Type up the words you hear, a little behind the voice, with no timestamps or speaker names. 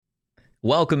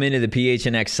Welcome into the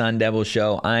PHNX Sun Devil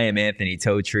Show. I am Anthony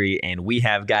Totri, and we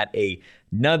have got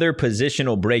another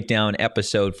positional breakdown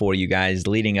episode for you guys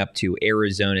leading up to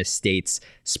Arizona State's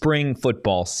spring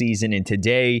football season. And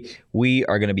today we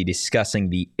are going to be discussing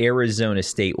the Arizona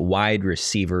State wide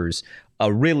receivers,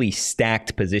 a really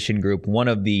stacked position group, one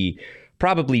of the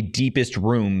probably deepest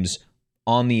rooms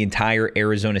on the entire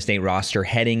Arizona State roster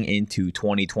heading into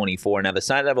 2024. Now, the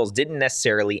Sun Devils didn't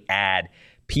necessarily add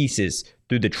pieces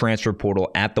through the transfer portal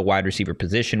at the wide receiver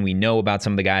position. We know about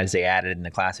some of the guys they added in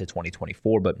the class of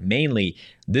 2024, but mainly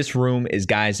this room is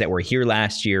guys that were here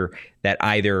last year that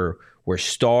either were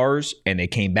stars and they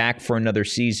came back for another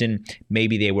season.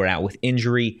 Maybe they were out with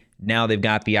injury. Now they've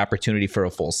got the opportunity for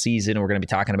a full season. We're going to be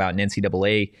talking about an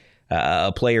NCAA,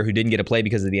 a player who didn't get a play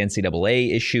because of the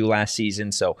NCAA issue last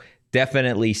season. So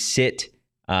definitely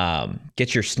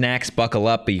get your snacks, buckle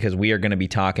up, because we are going to be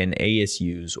talking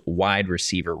ASU's wide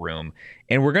receiver room.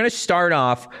 And we're going to start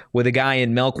off with a guy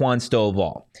in Melquan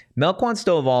Stovall. Melquan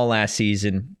Stovall last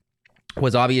season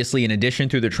was obviously an addition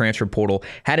through the transfer portal,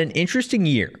 had an interesting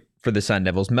year for the Sun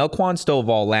Devils. Melquan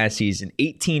Stovall last season,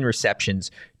 18 receptions,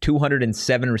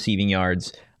 207 receiving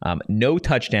yards, no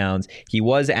touchdowns. He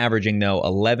was averaging, though,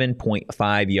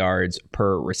 11.5 yards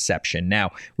per reception.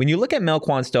 Now, when you look at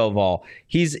Melquan Stovall,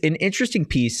 he's an interesting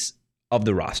piece of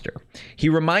the roster. He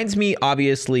reminds me,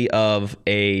 obviously, of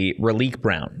a Raleek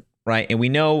Brown, right? And we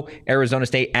know Arizona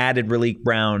State added Raleek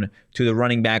Brown to the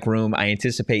running back room. I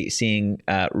anticipate seeing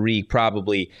Raleek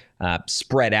probably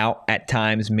spread out at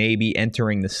times, maybe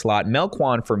entering the slot.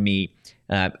 Melquan, for me,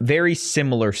 very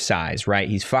similar size, right?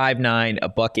 He's 5'9", a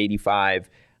 $185.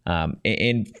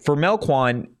 And for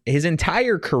Melquan, his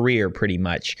entire career pretty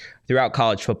much throughout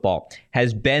college football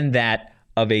has been that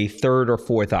of a third or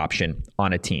fourth option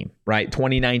on a team, right?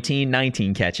 2019,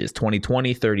 19 catches.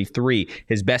 2020, 33.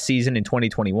 His best season in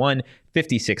 2021,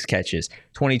 56 catches.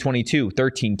 2022,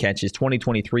 13 catches.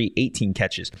 2023, 18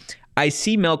 catches. I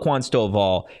see Melquan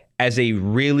Stovall as a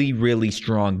really, really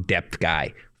strong depth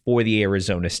guy for the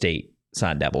Arizona State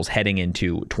Sun Devils heading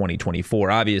into 2024.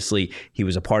 Obviously, he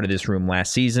was a part of this room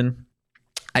last season.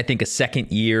 I think a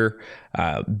second year,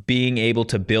 being able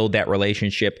to build that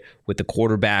relationship with the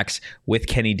quarterbacks, with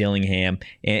Kenny Dillingham,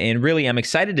 and really I'm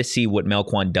excited to see what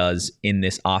Melquan does in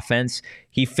this offense.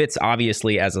 He fits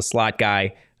obviously as a slot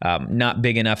guy, not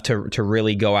big enough to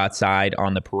really go outside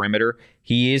on the perimeter.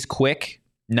 He is quick,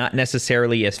 not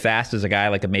necessarily as fast as a guy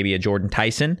like maybe a Jordan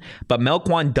Tyson, but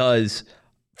Melquan does.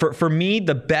 For me,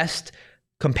 the best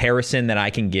comparison that I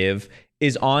can give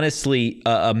is honestly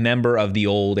a member of the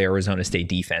old Arizona State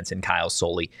defense in Kyle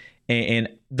Sully. And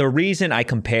the reason I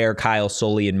compare Kyle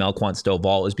Sully and Melquan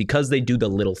Stovall is because they do the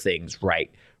little things right.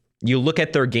 You look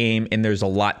at their game and there's a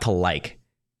lot to like.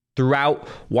 Throughout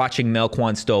watching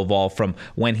Melquan Stovall, from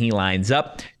when he lines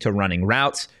up to running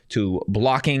routes to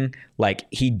blocking, like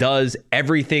he does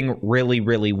everything really,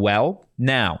 really well.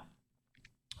 Now,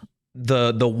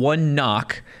 the one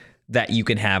knock that you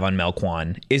can have on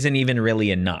Melquan isn't even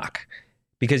really a knock,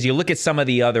 because you look at some of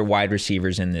the other wide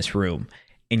receivers in this room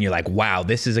and you're like, wow,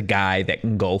 this is a guy that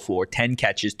can go for 10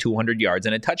 catches, 200 yards,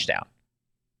 and a touchdown.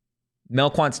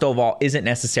 Melquan Stovall isn't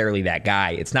necessarily that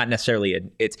guy. It's not necessarily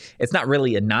it's not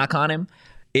really a knock on him.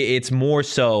 It's more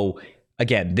so,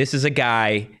 again, this is a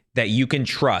guy that you can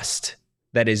trust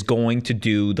that is going to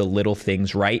do the little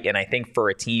things right. And I think for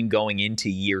a team going into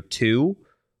year two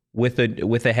with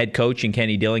a head coach in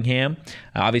Kenny Dillingham,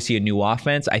 obviously a new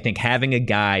offense, I think having a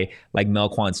guy like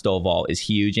Melquan Stovall is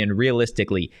huge. And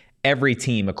realistically, every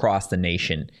team across the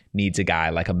nation needs a guy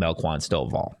like a Melquan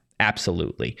Stovall.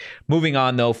 Absolutely. Moving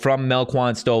on, though, from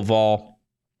Melquan Stovall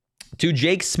to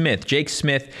Jake Smith. Jake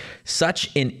Smith,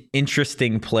 such an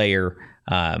interesting player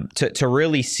to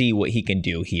really see what he can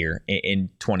do here in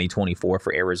 2024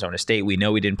 for Arizona State. We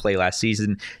know he didn't play last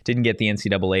season, didn't get the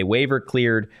NCAA waiver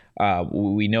cleared.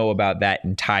 We know about that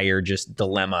entire just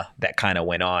dilemma that kind of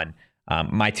went on.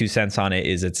 My 2 cents on it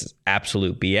is it's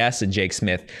absolute BS, and Jake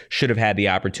Smith should have had the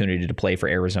opportunity to play for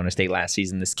Arizona State last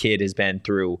season. This kid has been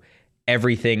through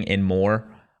everything and more,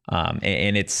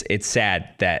 and it's sad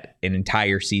that an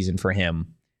entire season for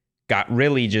him got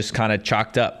really just kind of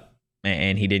chalked up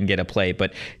and he didn't get a play.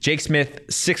 But Jake Smith,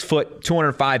 6 foot,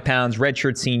 205 pounds,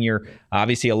 redshirt senior,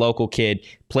 obviously a local kid,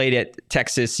 played at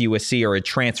Texas, USC, or a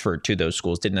transfer to those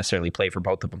schools, didn't necessarily play for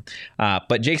both of them.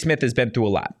 But Jake Smith has been through a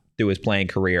lot through his playing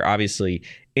career. Obviously,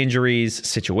 injuries,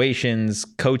 situations,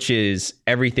 coaches,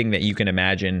 everything that you can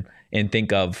imagine and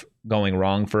think of going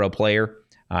wrong for a player.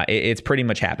 It's pretty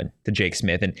much happened to Jake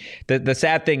Smith. And the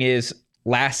sad thing is,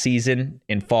 last season,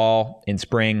 in fall, in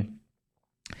spring,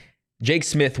 Jake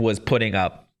Smith was putting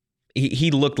up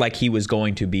he looked like he was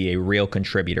going to be a real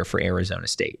contributor for Arizona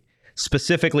State,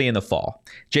 specifically in the fall.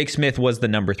 Jake Smith was the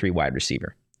number 3 wide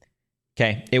receiver.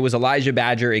 Okay, it was Elijah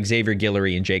Badger, Xavier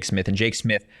Guillory, and Jake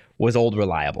Smith was old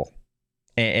reliable.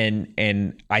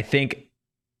 And I think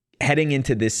heading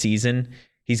into this season,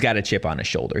 he's got a chip on his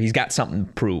shoulder. He's got something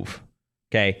to prove.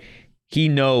 Okay, he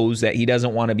knows that he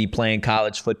doesn't want to be playing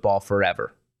college football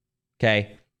forever.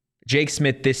 Okay, Jake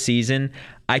Smith this season,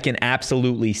 I can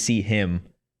absolutely see him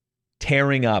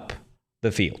tearing up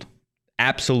the field.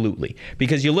 Absolutely.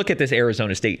 Because you look at this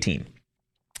Arizona State team,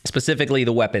 specifically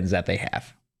the weapons that they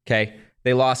have. Okay,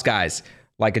 they lost guys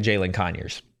like a Jalen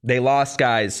Conyers. They lost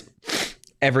guys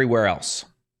everywhere else,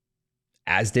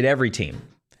 as did every team.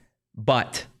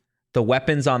 But the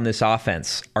weapons on this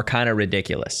offense are kind of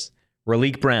ridiculous.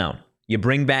 Raleek Brown, you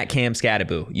bring back Cam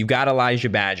Scatterbo. You got Elijah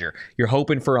Badger. You're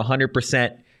hoping for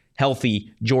 100%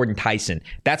 healthy Jordan Tyson.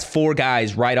 That's 4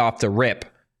 guys right off the rip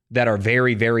that are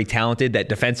very, very talented that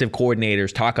defensive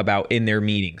coordinators talk about in their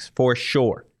meetings, for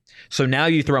sure. So now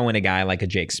you throw in a guy like a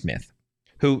Jake Smith,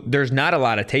 who there's not a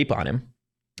lot of tape on him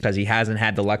because he hasn't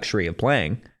had the luxury of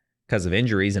playing because of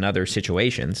injuries and other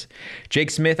situations. Jake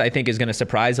Smith, I think, is going to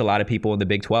surprise a lot of people in the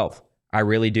Big 12. I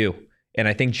really do. And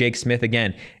I think Jake Smith,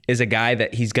 again, is a guy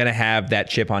that he's going to have that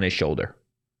chip on his shoulder.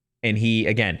 And he,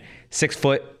 again, 6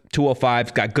 foot,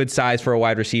 205, got good size for a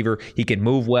wide receiver. He can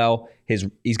move well.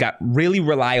 He's got really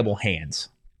reliable hands.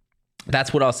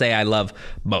 That's what I'll say I love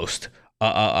most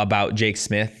about Jake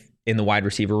Smith in the wide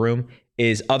receiver room.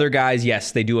 Is other guys,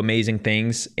 yes, they do amazing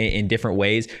things in different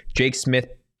ways. Jake Smith,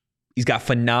 he's got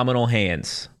phenomenal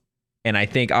hands. And I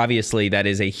think, obviously, that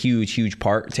is a huge, huge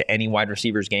part to any wide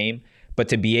receiver's game. But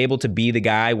to be able to be the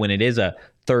guy when it is a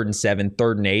 3rd and 7,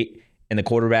 3rd and 8, and the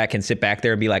quarterback can sit back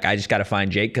there and be like, I just got to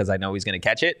find Jake because I know he's going to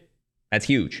catch it, that's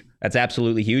huge. That's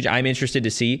absolutely huge. I'm interested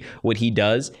to see what he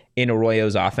does in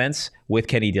Arroyo's offense with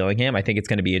Kenny Dillingham. I think it's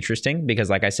going to be interesting because,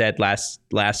 like I said, last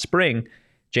spring,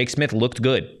 Jake Smith looked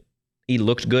good. He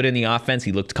looked good in the offense.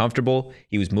 He looked comfortable.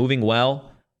 He was moving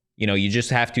well. You know, you just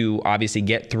have to obviously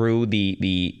get through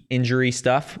the injury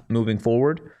stuff moving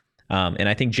forward. And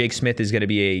I think Jake Smith is going to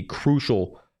be a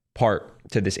crucial part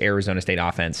to this Arizona State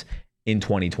offense in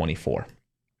 2024.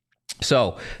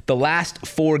 So the last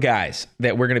 4 guys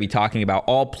that we're going to be talking about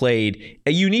all played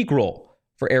a unique role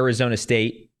for Arizona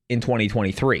State in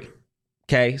 2023.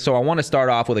 Okay, so I want to start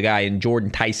off with a guy in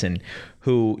Jordan Tyson,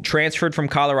 who transferred from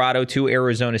Colorado to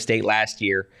Arizona State last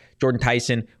year. Jordan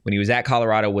Tyson, when he was at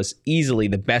Colorado, was easily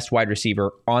the best wide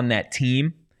receiver on that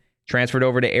team. Transferred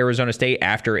over to Arizona State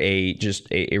after a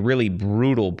really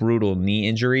brutal knee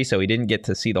injury, so he didn't get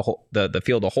to see the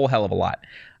field a whole hell of a lot.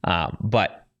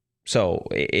 But so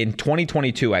in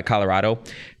 2022 at Colorado,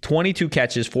 22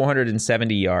 catches,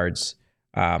 470 yards,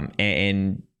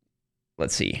 and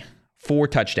let's see, 4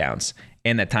 touchdowns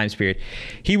in that time period.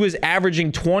 He was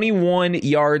averaging 21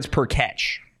 yards per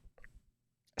catch,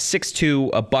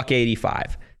 6'2",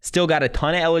 $185. Still got a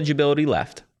ton of eligibility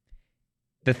left.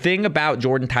 The thing about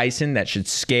Jordan Tyson that should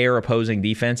scare opposing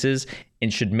defenses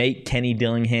and should make Kenny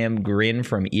Dillingham grin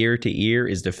from ear to ear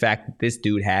is the fact that this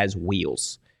dude has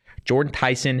wheels. Jordan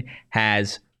Tyson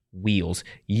has wheels.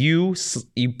 You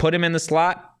put him in the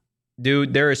slot,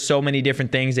 dude, there are so many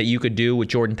different things that you could do with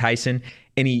Jordan Tyson,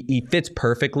 and he fits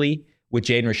perfectly with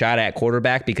Jaden Rashada at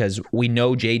quarterback because we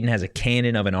know Jaden has a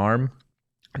cannon of an arm.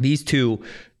 These two,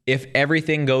 if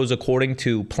everything goes according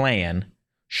to plan,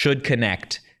 should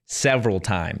connect several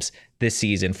times this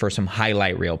season for some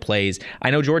highlight reel plays.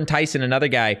 I know Jordan Tyson, another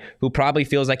guy who probably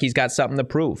feels like he's got something to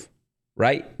prove,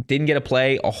 right? Didn't get to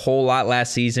play a whole lot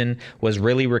last season, was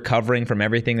really recovering from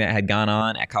everything that had gone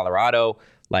on at Colorado.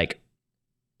 Like,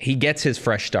 he gets his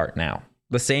fresh start now,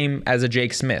 the same as a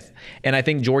Jake Smith. And I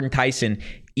think Jordan Tyson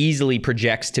easily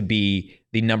projects to be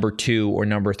the number 2 or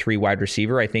number 3 wide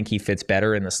receiver. I think he fits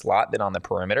better in the slot than on the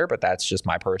perimeter, but that's just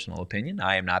my personal opinion.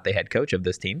 I am not the head coach of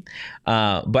this team.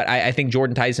 But I think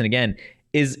Jordan Tyson, again,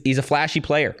 he's a flashy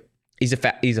player. He's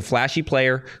a flashy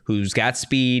player who's got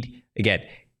speed. Again,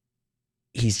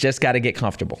 he's just got to get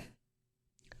comfortable.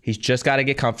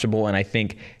 And I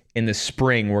think in the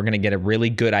spring, we're going to get a really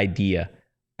good idea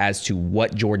as to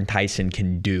what Jordan Tyson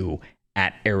can do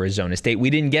at Arizona State. We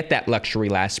didn't get that luxury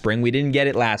last spring. We didn't get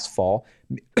it last fall.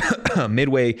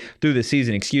 Midway through the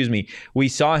season, we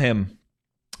saw him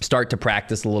start to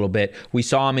practice a little bit. We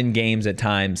saw him in games at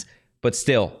times, but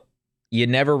still, you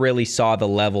never really saw the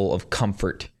level of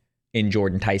comfort in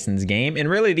Jordan Tyson's game. And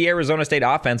really, the Arizona State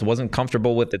offense wasn't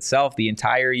comfortable with itself the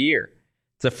entire year.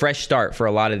 It's a fresh start for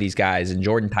a lot of these guys, and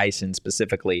Jordan Tyson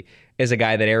specifically is a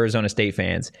guy that Arizona State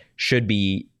fans should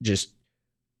be just,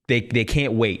 they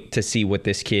can't wait to see what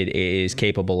this kid is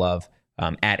capable of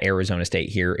at Arizona State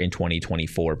here in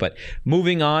 2024. But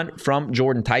moving on from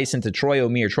Jordan Tyson to Troy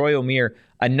Omeire. Troy Omeire,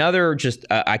 another just,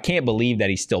 I can't believe that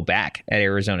he's still back at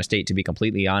Arizona State, to be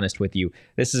completely honest with you.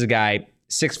 This is a guy,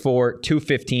 6'4",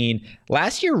 215.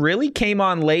 Last year really came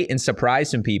on late and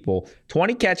surprised some people.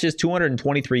 20 catches,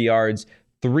 223 yards,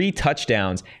 3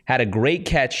 touchdowns. Had a great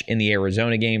catch in the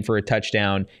Arizona game for a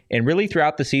touchdown. And really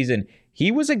throughout the season,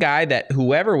 he was a guy that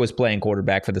whoever was playing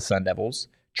quarterback for the Sun Devils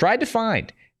tried to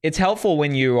find. It's helpful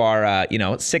when you are,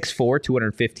 6'4",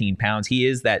 215 pounds. He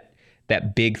is that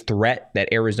big threat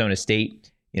that Arizona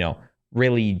State,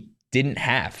 really didn't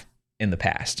have in the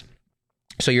past.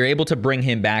 So you're able to bring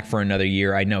him back for another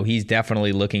year. I know he's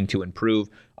definitely looking to improve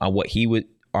on what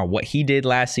he did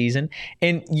last season.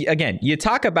 And again, you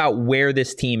talk about where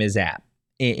this team is at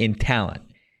in talent.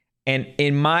 And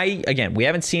we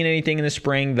haven't seen anything in the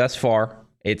spring thus far.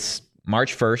 It's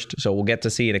March 1st, so we'll get to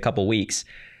see it in a couple weeks.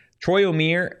 Troy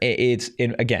Omeire,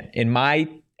 in my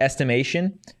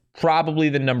estimation, probably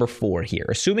the number 4 here.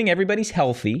 Assuming everybody's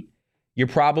healthy, you're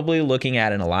probably looking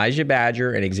at an Elijah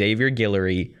Badger, an Xavier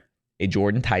Guillory, a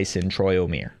Jordan Tyson, Troy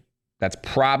Omeire. That's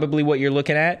probably what you're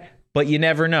looking at, but you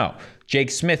never know. Jake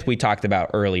Smith, we talked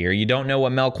about earlier. You don't know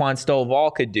what Melquan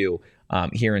Stovall could do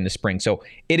here in the spring. So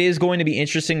it is going to be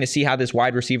interesting to see how this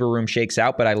wide receiver room shakes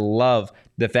out, but I love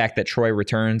the fact that Troy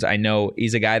returns. I know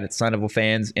he's a guy that Sun Devil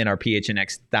fans in our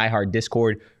PHNX diehard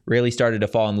Discord really started to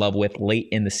fall in love with late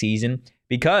in the season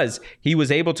because he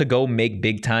was able to go make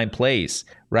big time plays,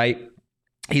 right?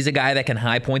 He's a guy that can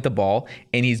high point the ball,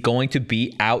 and he's going to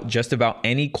beat out just about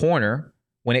any corner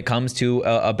when it comes to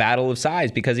a battle of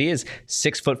size because he is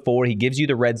 6'4". He gives you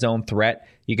the red zone threat.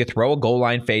 You could throw a goal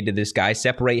line fade to this guy,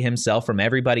 separate himself from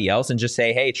everybody else, and just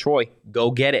say, hey, Troy,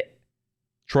 go get it.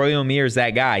 Troy Omeire is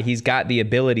that guy. He's got the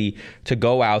ability to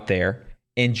go out there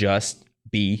and just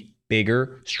be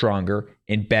bigger, stronger,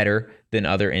 and better than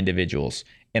other individuals.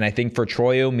 And I think for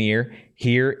Troy Omeire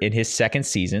here in his second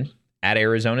season at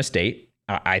Arizona State,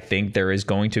 I think there is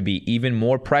going to be even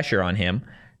more pressure on him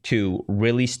to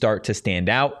really start to stand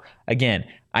out. Again,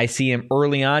 I see him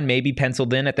early on, maybe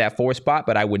penciled in at that 4 spot,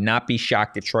 but I would not be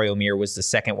shocked if Troy Omeire was the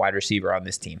second wide receiver on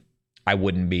this team. I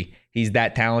wouldn't be. He's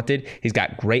that talented. He's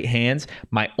got great hands.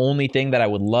 My only thing that I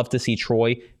would love to see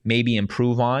Troy maybe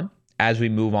improve on as we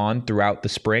move on throughout the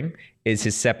spring is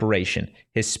his separation,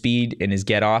 his speed, and his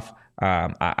get off.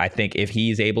 I think if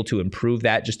he's able to improve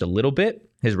that just a little bit,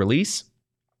 his release,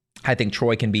 I think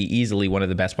Troy can be easily one of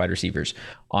the best wide receivers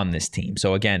on this team.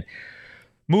 So again,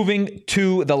 moving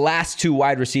to the last 2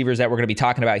 wide receivers that we're going to be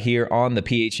talking about here on the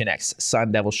PHNX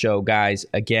Sun Devil Show, guys.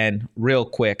 Again, real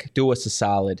quick, do us a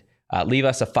solid. Leave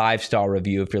us a 5-star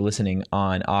review if you're listening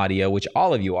on audio, which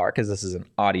all of you are because this is an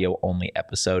audio-only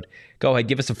episode. Go ahead,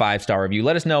 give us a 5-star review.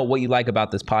 Let us know what you like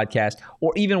about this podcast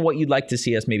or even what you'd like to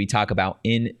see us maybe talk about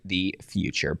in the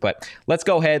future. But let's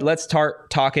go ahead. Let's start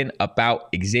talking about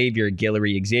Xavier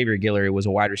Guillory. Xavier Guillory was a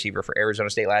wide receiver for Arizona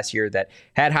State last year that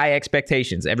had high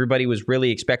expectations. Everybody was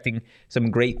really expecting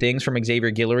some great things from Xavier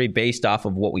Guillory based off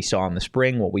of what we saw in the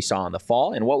spring, what we saw in the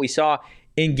fall, and what we saw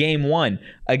in Game 1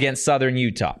 against Southern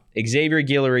Utah. Xavier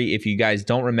Guillory, if you guys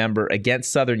don't remember,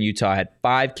 against Southern Utah had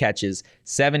 5 catches,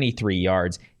 73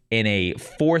 yards, in a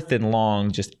 4th and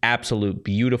long, just absolute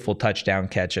beautiful touchdown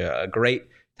catch, a great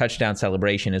touchdown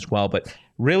celebration as well. But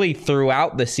really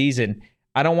throughout the season,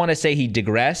 I don't want to say he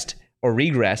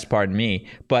regressed, pardon me,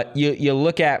 but you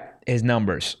look at his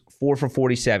numbers. 4 for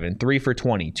 47, 3 for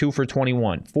 20, 2 for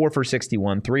 21, 4 for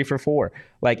 61, 3 for 4.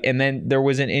 And then there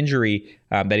was an injury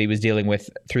that he was dealing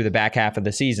with through the back half of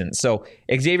the season. So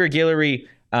Xavier Guillory,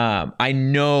 I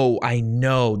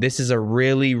know this is a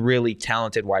really, really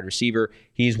talented wide receiver.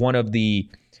 He's one of the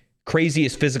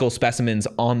craziest physical specimens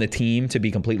on the team, to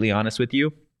be completely honest with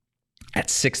you. At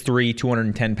 6'3",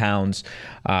 210 pounds,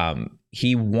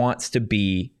 he wants to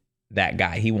be that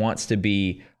guy. He wants to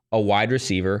be a wide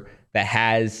receiver that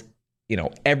has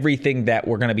everything that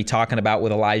we're going to be talking about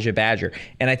with Elijah Badger.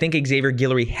 And I think Xavier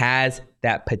Guillory has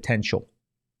that potential.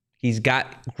 He's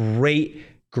got great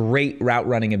route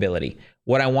running ability.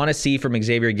 What I want to see from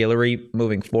Xavier Guillory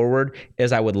moving forward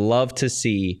is I would love to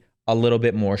see a little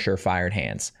bit more surefire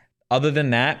hands. Other than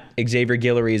that, Xavier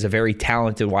Guillory is a very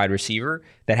talented wide receiver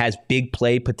that has big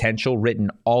play potential written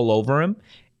all over him.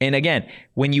 And again,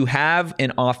 when you have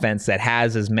an offense that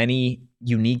has as many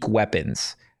unique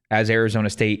weapons as Arizona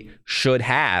State should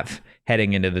have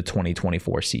heading into the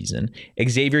 2024 season,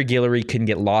 Xavier Guillory can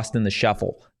get lost in the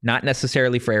shuffle, not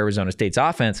necessarily for Arizona State's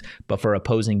offense, but for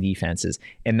opposing defenses.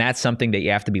 And that's something that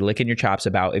you have to be licking your chops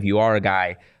about if you are a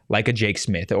guy like a Jake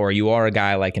Smith or you are a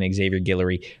guy like an Xavier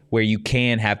Guillory, where you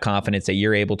can have confidence that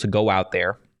you're able to go out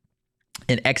there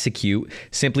and execute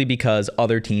simply because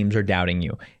other teams are doubting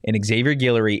you. And Xavier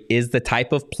Guillory is the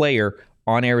type of player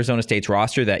on Arizona State's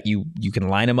roster that you can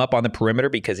line him up on the perimeter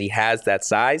because he has that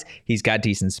size. He's got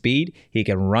decent speed. He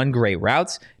can run great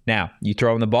routes. Now, you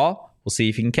throw him the ball, we'll see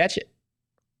if he can catch it.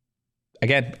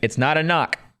 Again, it's not a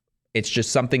knock. It's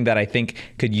just something that I think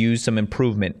could use some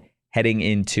improvement heading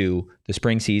into the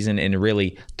spring season and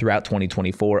really throughout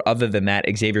 2024. Other than that,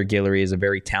 Xavier Guillory is a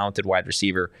very talented wide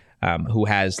receiver who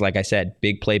has, like I said,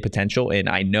 big play potential. And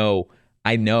I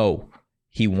know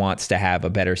he wants to have a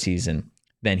better season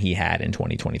than he had in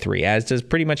 2023, as does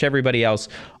pretty much everybody else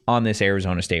on this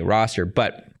Arizona State roster.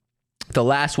 But the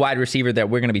last wide receiver that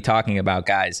we're going to be talking about,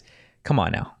 guys, come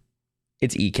on now.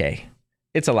 It's EK.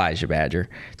 It's Elijah Badger.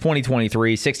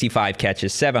 2023, 65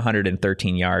 catches,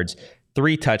 713 yards,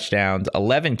 3 touchdowns,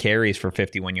 11 carries for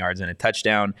 51 yards and a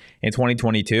touchdown. In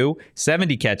 2022,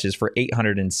 70 catches for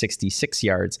 866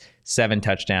 yards, 7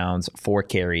 touchdowns, 4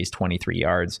 carries, 23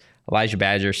 yards. Elijah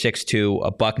Badger, 6'2",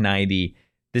 $190.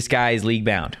 This guy is league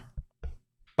bound.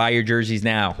 Buy your jerseys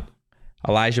now.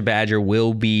 Elijah Badger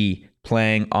will be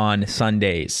playing on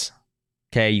Sundays.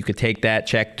 Okay, you could take that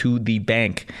check to the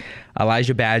bank.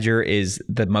 Elijah Badger is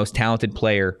the most talented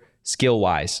player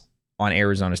skill-wise on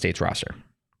Arizona State's roster.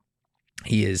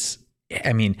 He is,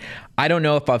 I mean, I don't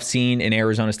know if I've seen an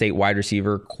Arizona State wide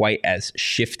receiver quite as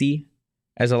shifty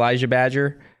as Elijah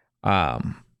Badger.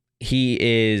 He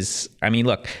is, I mean,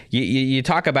 look, you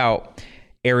talk about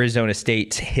Arizona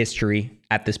State's history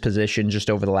at this position just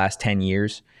over the last 10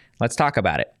 years. Let's talk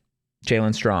about it.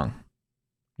 Jalen Strong,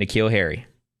 N'Keal Harry,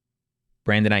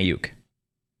 Brandon Ayuk.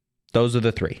 Those are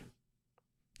the three.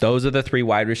 Those are the 3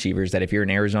 wide receivers that if you're an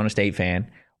Arizona State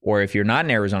fan, or if you're not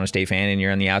an Arizona State fan and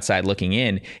you're on the outside looking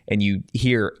in and you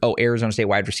hear, oh, Arizona State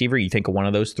wide receiver, you think of one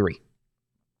of those 3.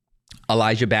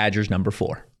 Elijah Badger's number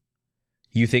 4.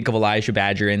 You think of Elijah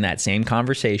Badger in that same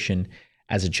conversation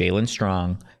as a Jalen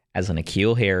Strong, as an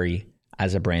N'Keal Harry,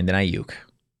 as a Brandon Ayuk.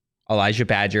 Elijah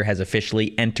Badger has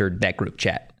officially entered that group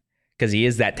chat because he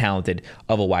is that talented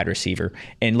of a wide receiver.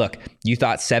 And look, you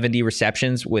thought 70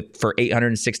 receptions for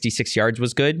 866 yards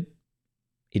was good?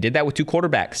 He did that with 2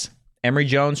 quarterbacks. Emory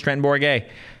Jones, Trent Bourguet.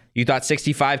 You thought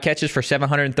 65 catches for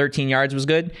 713 yards was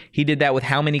good? He did that with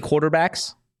how many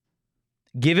quarterbacks?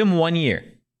 Give him 1 year.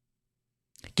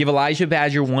 Give Elijah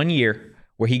Badger 1 year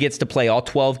where he gets to play all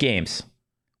 12 games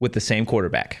with the same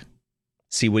quarterback.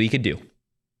 See what he could do.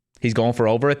 He's going for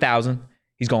over 1,000.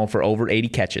 He's going for over 80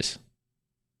 catches.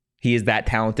 He is that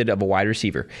talented of a wide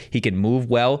receiver. He can move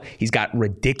well. He's got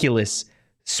ridiculous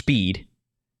speed.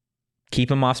 Keep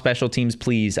him off special teams,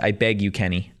 please. I beg you,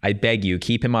 Kenny. I beg you,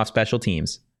 keep him off special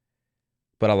teams.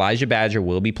 But Elijah Badger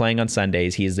will be playing on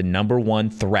Sundays. He is the number 1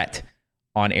 threat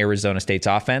on Arizona State's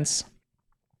offense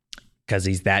because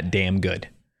he's that damn good.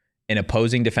 And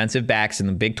opposing defensive backs in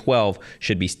the Big 12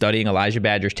 should be studying Elijah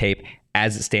Badger's tape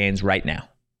as it stands right now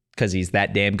because he's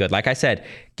that damn good. Like I said,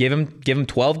 give him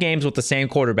 12 games with the same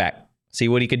quarterback. See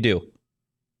what he could do.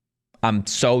 I'm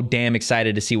so damn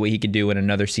excited to see what he could do in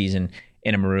another season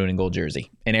in a maroon and gold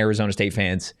jersey. And Arizona State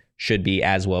fans should be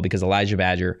as well because Elijah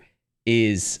Badger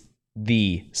is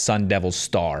the Sun Devil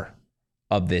star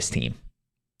of this team.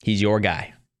 He's your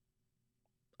guy.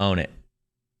 Own it.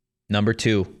 Number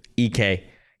 2, EK.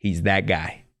 He's that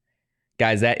guy.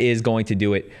 Guys, that is going to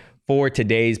do it for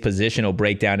today's positional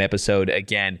breakdown episode.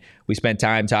 Again, we spent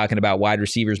time talking about wide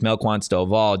receivers Melquan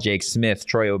Stovall, Jake Smith,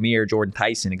 Troy Omeire, Jordan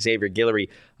Tyson, Xavier Guillory,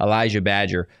 Elijah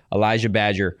Badger. Elijah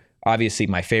Badger, obviously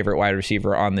my favorite wide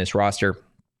receiver on this roster,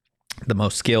 the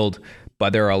most skilled,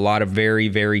 but there are a lot of very,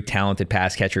 very talented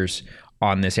pass catchers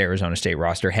on this Arizona State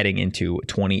roster heading into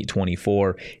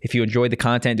 2024. If you enjoyed the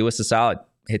content, do us a solid.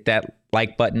 Hit that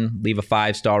like button, leave a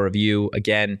 5-star review.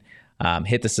 Again,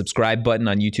 hit the subscribe button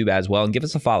on YouTube as well, and give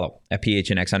us a follow at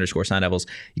PHNX_Sun Devils.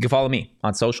 You can follow me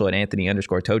on social at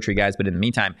Anthony_Totri, guys. But in the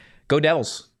meantime, go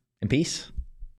Devils and peace.